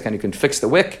considered a hafsek, and you can fix the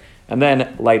wick and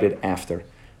then light it after.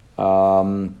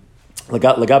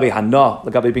 Lagabi hana,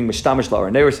 lagabi being mishtamish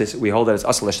la'or, we hold that it's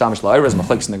asal l'shtamish la'or, as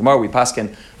machlekes in the Gemara, we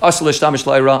paskin asal l'shtamish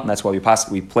la'or, and that's why we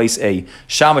place a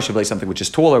shamash, we place something which is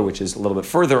taller, which is a little bit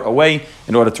further away,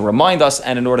 in order to remind us,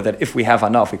 and in order that if we have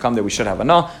hana, if we come there, we should have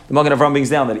hana. The Magen Avraham brings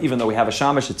down that even though we have a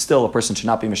shamash, it's still, a person should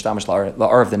not be mishtamish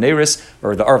la'or of the neiris,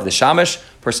 or the ar of the shamash.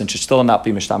 Person should still not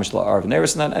be mishtamish la'ar of the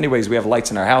neiris. And then, anyways, we have lights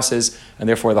in our houses, and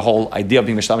therefore the whole idea of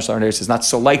being mishtamish la'ar of neiris is not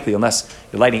so likely unless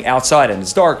you're lighting outside and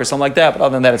it's dark or something like that. But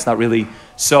other than that, it's not really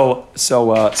so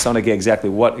nageh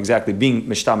exactly being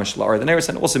mishtamish la'ar of the neiris.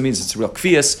 And it also means it's a real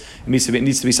kvias. It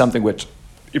needs to be something which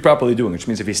you're properly doing, which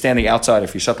means if you're standing outside,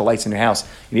 if you shut the lights in your house,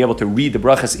 and you're able to read the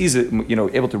brachas,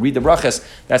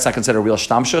 that's not considered a real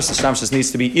shtamshus. The shtamshus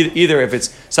needs to be either if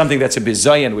it's something that's a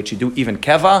bizayin, which you do even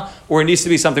keva, or it needs to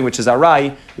be something which is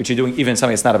arai, which you're doing even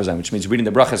something that's not a bizayin, which means reading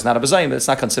the brachas is not a bizayin, but it's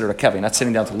not considered a keva. You're not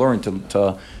sitting down to learn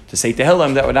to say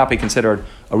tehillim. That would not be considered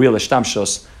a real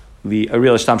shtamshus,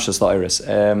 la'iris.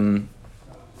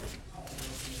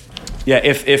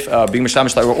 If being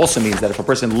mishtamish la'or also means that if a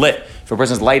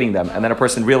person's lighting them, and then a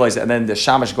person realizes, and then the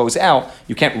shamash goes out,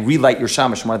 you can't relight your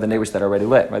shamash from one of the neighbors that are already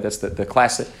lit, right? That's the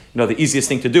classic. The easiest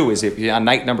thing to do is if you're on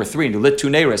night number 3 and you lit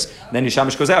 2 neighbors, then your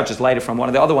shamash goes out, just light it from one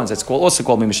of the other ones. That's also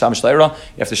called mishtamish la'or.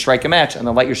 You have to strike a match and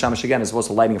then light your shamash again, as opposed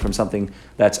to lighting it from something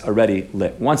that's already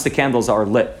lit. Once the candles are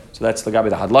lit, so that's the gabi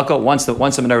the hadlaka. Once the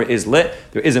menorah is lit,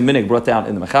 there is a minig brought down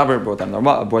in the mechaber, brought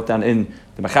down in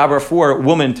the mechaber for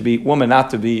woman not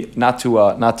to do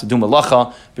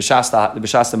malacha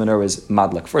b'shas the menorah is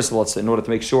madlik. First of all, it's in order to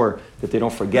make sure that they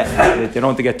don't forget, that they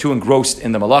don't get too engrossed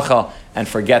in the malacha and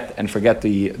forget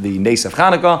the nace of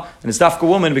Chanukah. And it's dafka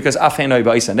woman because afhenoi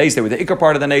ba'isa nace, they were the ikar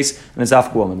part of the nace, and it's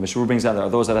dafka woman. Mishur brings down there are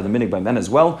those that have the minig by men as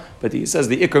well, but he says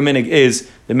the ikar minig is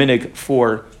the minig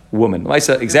for woman.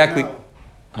 Exactly.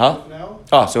 Huh?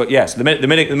 Oh, so yes, the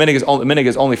minig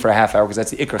is only for a half hour because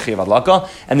that's the ikar chiv adlaka,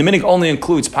 and the minig only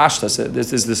includes pashtas.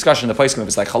 This is discussion in the Paiskim if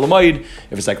it's like Chalamoid,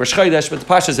 if it's like Rosh Chodesh, but the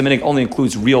pashtas, the minig only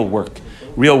includes real work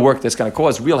that's going to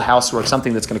cause real housework,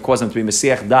 something that's going to cause them to be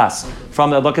mesiach das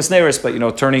from the adlakas neiris, but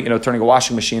turning a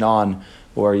washing machine on,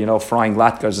 or frying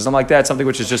latkes or something like that, something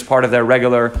which is just part of their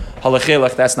regular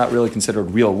halachilach. That's not really considered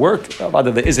real work.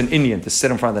 Rather, there is an Indian to sit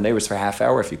in front of the neighbors for a half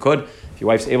hour if you could. If your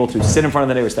wife's able to sit in front of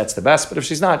the neighbors, that's the best. But if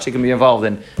she's not, she can be involved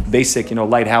in basic,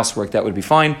 light housework. That would be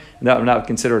fine, and that would not be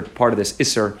considered part of this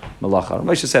iser malacha.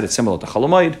 Moshe said it's similar to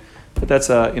chalamoid, but that's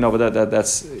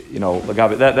that's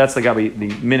the gabi, the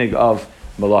minig of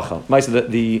malacha. Moshe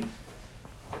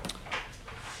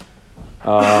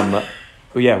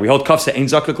we hold kafsa ein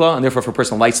zakukla, and therefore if a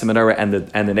person lights the menorah and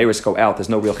the neiros go out, there's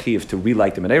no real chiyuv to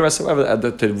relight the menorah.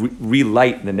 However, to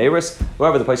relight the neiros.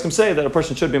 However, the place can say that a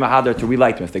person should be mahader to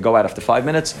relight them. If they go out after 5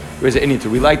 minutes, there is an Indian to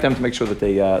relight them to make sure that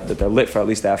they're lit for at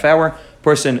least a half hour.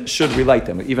 Person should relight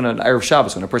them. Even on Erev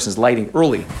Shabbos, when a person is lighting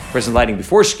early, a person is lighting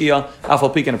before Shkia,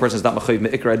 Afal Pika, and a person is not machayiv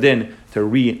me'ikra din to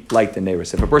relight the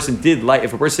neiros. If a person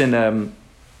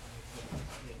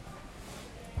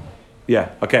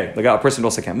a person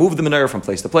also can't move the menorah from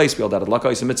place to place. We all that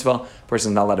laka is a mitzvah. A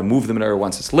person is not allowed to move the menorah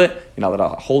once it's lit. You're not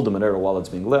allowed to hold the menorah while it's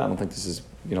being lit. I don't think this is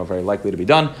very likely to be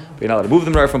done. But you're not allowed to move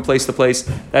the menorah from place to place.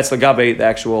 That's lagabe, the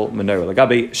actual menorah.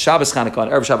 Lagabe Shabbos Chanukah,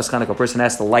 and Erev Shabbos Chanukah, a person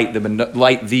has to light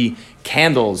the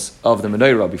candles of the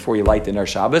menorah before you light the Ner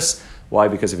Shabbos. Why?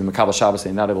 Because if you're Makabal Shabbos,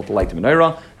 you're not able to light the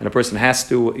menorah, and a person has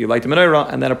to. You light the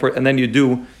menorah, and then you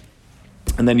do.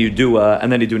 And then you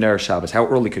do Ner Shabbos. How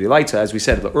early could you light? So as we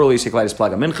said, the earliest you can light is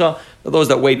Plaga Mincha. For those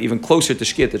that wait even closer to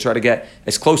Shkia to try to get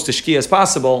as close to Shkia as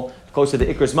possible, closer to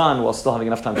Iker's Man, while still having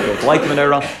enough time to be able to light the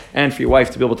menorah, and for your wife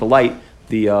to be able to light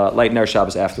the light Ner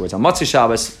Shabbos afterwards. On Matzah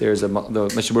Shabbos, the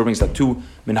Mishnah brings that two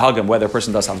minhagim, whether a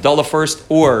person does Havdalah first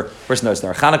or a person does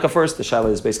Ner Chanukah first. The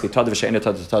Shaila is basically Tad v'She'ena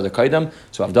Tad Kaidem.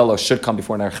 So Havdalah should come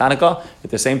before Ner Chanukah.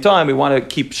 At the same time, we want to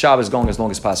keep Shabbos going as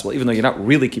long as possible, even though you're not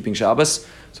really keeping Shabbos.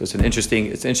 So it's an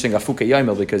interesting afuka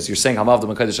yaimel because you're saying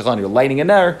Hamavdam Kodesh Shachan, you're lighting a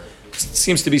ner.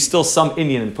 Seems to be still some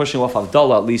Indian and pushing off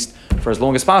Havdalah at least for as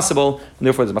long as possible, and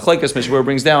therefore the Machlekes Mishmur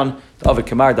brings down David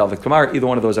Kamar. Either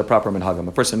one of those are proper minhagim.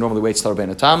 A person normally waits till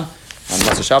Rabbeinu Tam on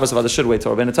Matzah Shabbos. Others should wait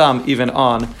till Rabbeinu Tam, even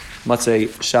on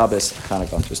Matzah Shabbos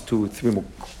Chanukah. Just two, three more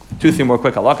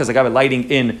quick halakas. I got it lighting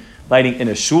in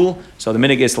a shul. So the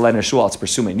minig is to light in a shul, it's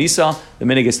Persume Nisa. The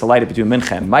minig is to light it between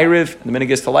Mincha and Ma'ariv. And the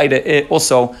minig is to light it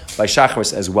also by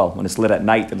Shacharis as well. When it's lit at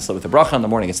night, then it's lit with the bracha. In the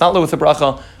morning, it's not lit with the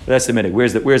bracha. But that's the minig.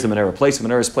 Where's the menorah placed? The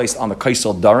menorah is placed on the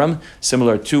Kaisel Daram,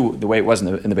 similar to the way it was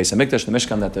in the Beis HaMikdash, the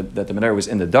Mishkan, that the menorah was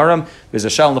in the Daram. There's a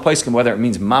shal in the Paiskim whether it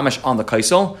means mamash on the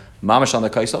Kaisel. Mamash on the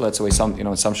Kaisel. That's the way some,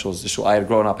 in some shuls, the shul I had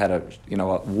grown up had a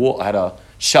wall, had a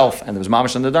shelf, and there was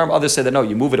mamash on the daram. Others say that no,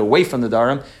 you move it away from the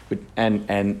daram,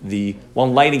 and the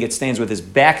one lighting it stands with his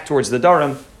back towards the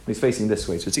daram. He's facing this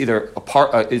way, so it's either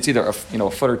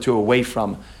a foot or two away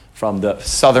from the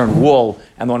southern wall,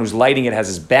 and the one who's lighting it has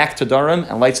his back to daram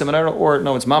and lights the menorah, or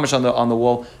no, it's mamash on the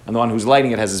wall, and the one who's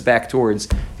lighting it has his back towards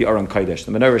the Aron Kodesh.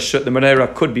 The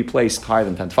menorah could be placed higher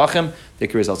than 10 tefachim. The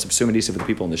ikar is al subsumidisa for the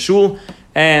people in the shul,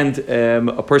 and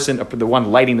the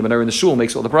one lighting the menorah in the shul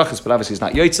makes all the brachas, but obviously he's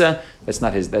not yotzeh. That's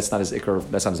not his ikar.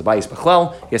 That's not his bayis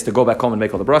b'chlal. He has to go back home and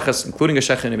make all the brachas, including a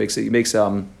shechin. He makes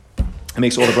all the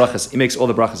brachas. He makes all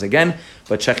the brachas again,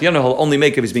 but shechiyanu he'll only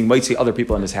make if he's being mitzi other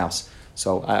people in his house.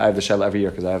 So I have the shell every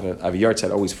year because I have a yahrzeit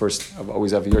I always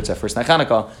have a yahrzeit first night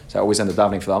Chanukah, so I always end up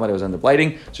davening for the Amad, I always end up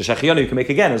lighting. So Shechiyanu you can make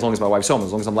again as long as my wife's home,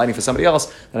 as long as I'm lighting for somebody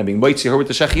else, then I'm being mitzi her with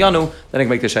the Shechiyanu, then I can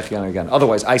make the Shechiyanu again.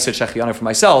 Otherwise, I said Shechiyanu for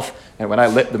myself, and when I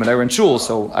lit the menorah in shul,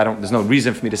 so there's no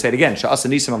reason for me to say it again. Sha'as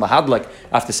nisim mahadlik,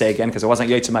 I have to say again because I wasn't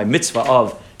yahrzeit my mitzvah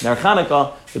of Ner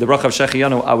Chanukah. With the bracha of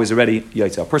Shechiyanu, I was already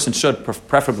yahrzeit. A person should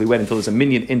preferably wait until there's a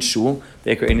minyan in shul.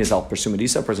 The ikar in is al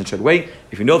persumidisa. A person should wait.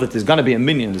 If you know that there's going to be a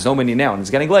minyan, there's no minyan now, and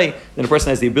it's getting late, then a person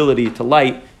has the ability to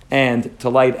light and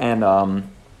wait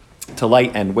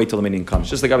till the minyan comes.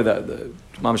 Just like the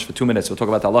mamish for 2 minutes, we'll talk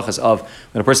about the halachas of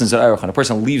when a person's at Eruch and a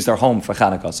person leaves their home for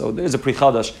Chanukah. So there's a pri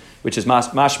chadash, which is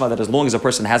mashma that as long as a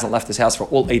person hasn't left his house for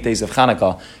all 8 days of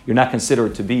Chanukah, you're not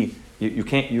considered to be. You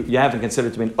haven't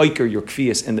considered to be an oiker your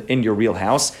kfiyas in your real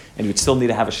house, and you'd still need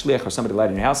to have a shliach or somebody light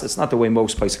in your house. It's not the way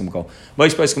most poskim go.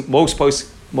 Most poskim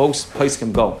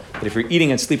go. But if you're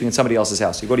eating and sleeping in somebody else's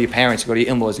house, you go to your parents, you go to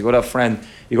your in-laws, you go to a friend,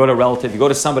 you go to a relative, you go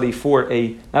to somebody for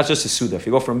not just a suda. If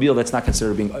you go for a meal that's not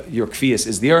considered being your kfiyas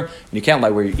is there, and you can't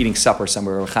light where you're eating supper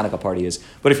somewhere or a Chanukah party is.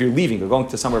 But if you're leaving, you're going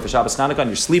to somewhere for Shabbos Chanukah, and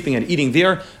you're sleeping and eating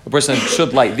there, a person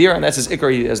should light there, and that's his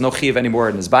ikar. He has no chiv anymore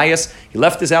in his bias. He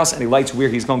left his house and he lights where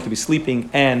he's going to be sleeping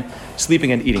and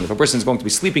eating. If a person is going to be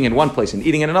sleeping in one place and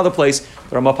eating in another place,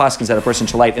 the Ramah paskins that a person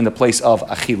should light in the place of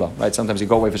achila. Right? Sometimes you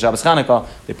go away for Shabbos Chanukah,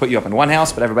 they put you up in one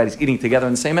house, but everybody's eating together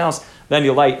in the same house. Then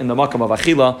you light in the makam of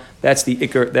achila. That's the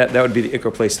ikar. That would be the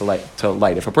ikar place to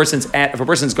light. If a person's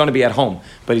going to be at home,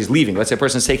 but he's leaving. Let's say a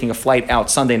person's taking a flight out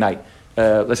Sunday night.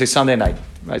 Let's say Sunday night,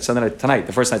 right? Sunday night tonight.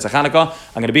 The first night's a Chanukah.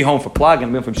 I'm going to be home for Plag.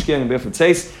 I'm going to be home from Shkia. I'm going to be home from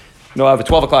Tzeis. I have a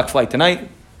 12 o'clock flight tonight.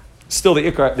 Still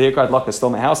the ikar adlaka is still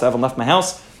in my house. I haven't left my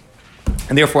house.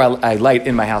 And therefore, I light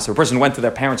in my house. If a person went to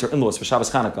their parents or in-laws for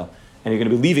Shabbos Chanukah, and you're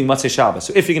going to be leaving Matzah Shabbos.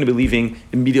 So if you're going to be leaving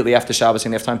immediately after Shabbos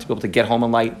and you have time to be able to get home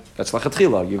and light, that's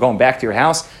lachatchila. You're going back to your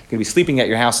house. You're going to be sleeping at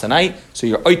your house tonight. So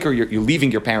you're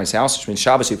leaving your parents' house, which means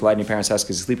Shabbos you can light in your parents' house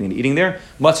because you're sleeping and eating there.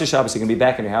 Matzah Shabbos you're going to be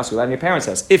back in your house. You're lighting in your parents'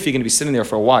 house. If you're going to be sitting there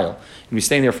for a while, you're going to be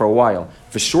staying there for a while.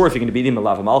 For sure, if you're going to be eating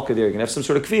Malav Malka there, you're going to have some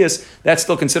sort of kvias. That's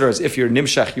still considered as if you're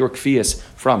nimshach your kvias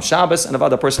from Shabbos, and if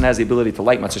other person has the ability to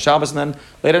light Matzah Shabbos, and then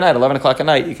later at night, 11 o'clock at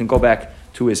night, you can go back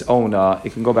to his own. He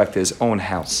can go back to his own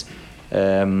house.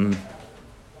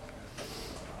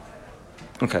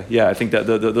 Okay, yeah, I think that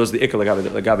those are the ikka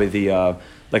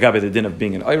lagabe the din of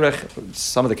being an oirech.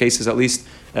 Some of the cases, at least,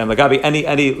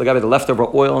 lagabe the leftover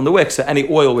oil in the wick. So any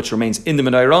oil which remains in the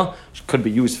menorah could be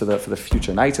used for the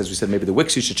future nights. As we said, maybe the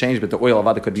wicks you should change, but the oil of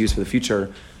other could be used for the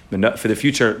future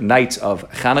nights of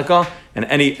Chanukah. And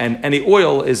any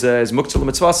oil is muktzah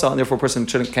l'mitzvasa, and therefore a person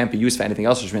can't be used for anything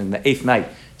else. Which means in the 8th night,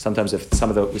 sometimes if some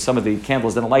of the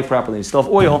candles didn't light properly and you still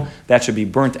have oil, that should be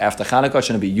burnt after Chanukah. It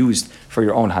shouldn't be used for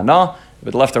your own hana.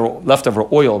 But the leftover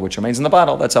oil which remains in the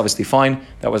bottle, that's obviously fine.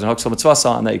 That was an hilchos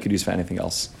mitzvasa, and that you could use for anything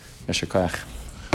else. Yeshar koach.